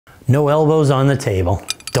No elbows on the table.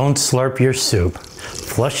 Don't slurp your soup.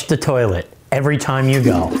 Flush the toilet every time you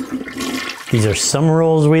go. These are some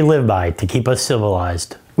rules we live by to keep us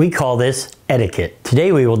civilized. We call this etiquette.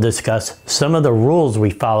 Today we will discuss some of the rules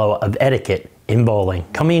we follow of etiquette in bowling.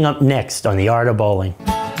 Coming up next on The Art of Bowling.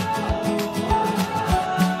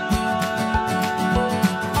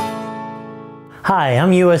 Hi,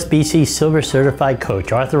 I'm USBC Silver Certified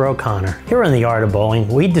Coach Arthur O'Connor. Here on The Art of Bowling,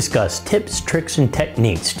 we discuss tips, tricks, and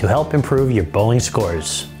techniques to help improve your bowling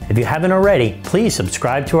scores. If you haven't already, please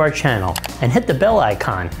subscribe to our channel and hit the bell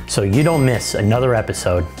icon so you don't miss another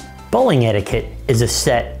episode. Bowling etiquette is a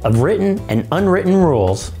set of written and unwritten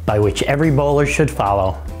rules by which every bowler should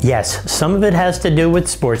follow. Yes, some of it has to do with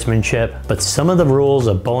sportsmanship, but some of the rules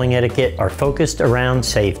of bowling etiquette are focused around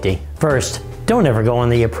safety. First, don't ever go on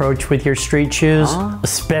the approach with your street shoes,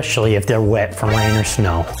 especially if they're wet from rain or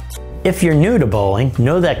snow. If you're new to bowling,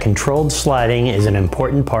 know that controlled sliding is an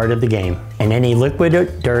important part of the game, and any liquid or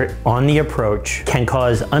dirt on the approach can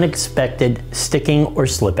cause unexpected sticking or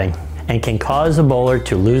slipping, and can cause a bowler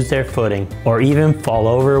to lose their footing or even fall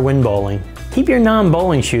over when bowling. Keep your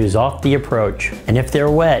non-bowling shoes off the approach, and if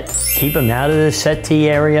they're wet, keep them out of the settee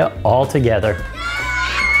area altogether.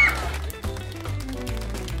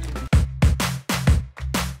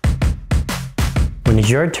 When it's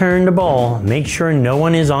your turn to bowl, make sure no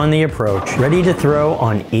one is on the approach, ready to throw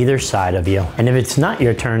on either side of you. And if it's not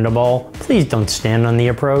your turn to bowl, please don't stand on the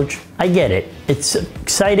approach. I get it. It's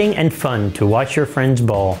exciting and fun to watch your friends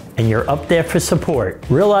bowl, and you're up there for support.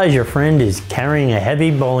 Realize your friend is carrying a heavy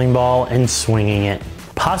bowling ball and swinging it,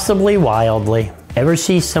 possibly wildly. Ever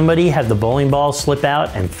see somebody have the bowling ball slip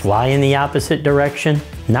out and fly in the opposite direction?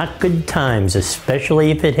 Not good times,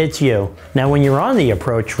 especially if it hits you. Now when you're on the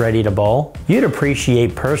approach ready to bowl, you'd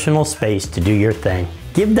appreciate personal space to do your thing.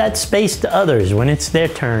 Give that space to others when it's their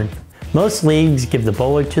turn. Most leagues give the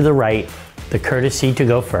bowler to the right the courtesy to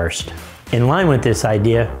go first. In line with this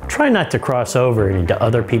idea, try not to cross over into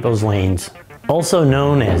other people's lanes, also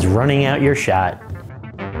known as running out your shot.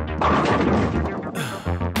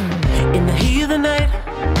 In the heat of the night,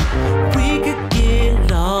 we could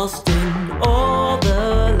get lost in all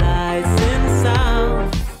the lights and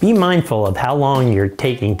sound. Be mindful of how long you're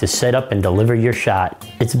taking to set up and deliver your shot.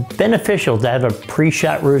 It's beneficial to have a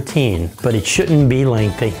pre-shot routine, but it shouldn't be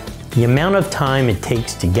lengthy. The amount of time it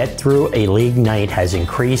takes to get through a league night has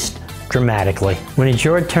increased dramatically. When it's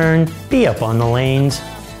your turn, be up on the lanes.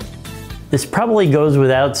 This probably goes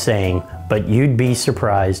without saying, but you'd be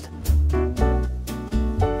surprised.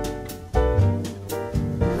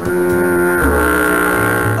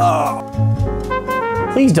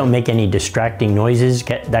 Please don't make any distracting noises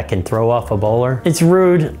that can throw off a bowler. It's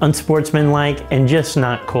rude, unsportsmanlike, and just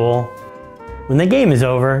not cool. When the game is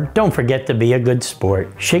over, don't forget to be a good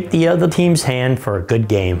sport. Shake the other team's hand for a good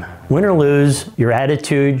game. Win or lose, your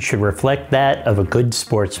attitude should reflect that of a good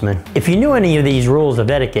sportsman. If you knew any of these rules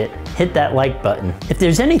of etiquette, hit that like button. If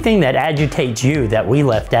there's anything that agitates you that we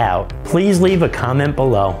left out, please leave a comment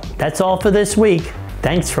below. That's all for this week.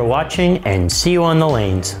 Thanks for watching, and see you on the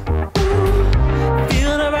lanes.